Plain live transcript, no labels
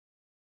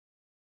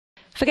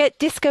Forget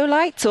disco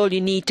lights, all you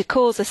need to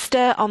cause a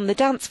stir on the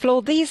dance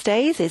floor these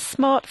days is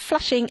smart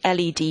flashing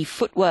LED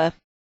footwear.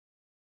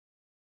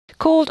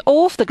 Called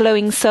Orf, the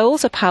glowing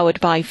soles are powered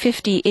by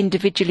 50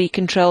 individually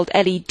controlled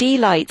LED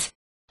lights.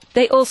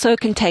 They also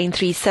contain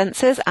 3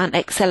 sensors, an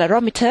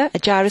accelerometer, a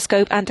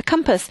gyroscope and a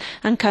compass,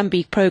 and can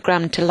be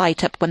programmed to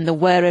light up when the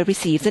wearer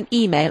receives an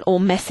email or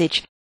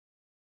message.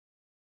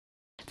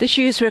 The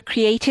shoes were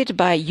created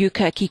by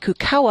Yuya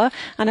Kikukawa,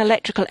 an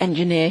electrical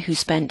engineer who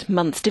spent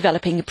months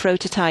developing a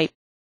prototype.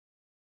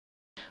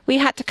 We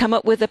had to come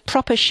up with a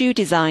proper shoe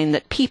design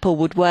that people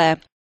would wear.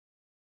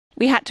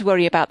 We had to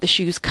worry about the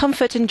shoe's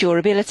comfort and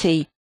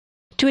durability.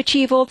 To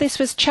achieve all this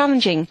was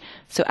challenging,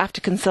 so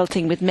after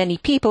consulting with many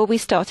people, we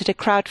started a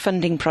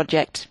crowdfunding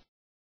project.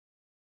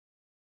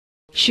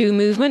 Shoe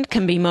movement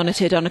can be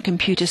monitored on a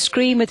computer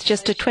screen with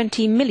just a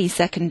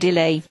 20-millisecond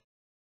delay.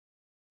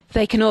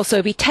 They can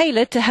also be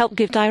tailored to help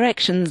give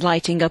directions,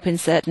 lighting up in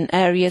certain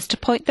areas to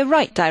point the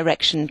right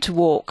direction to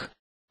walk.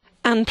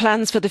 And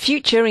plans for the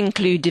future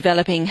include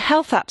developing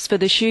health apps for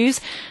the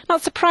shoes.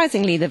 Not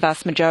surprisingly, the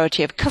vast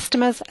majority of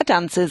customers are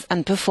dancers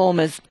and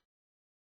performers.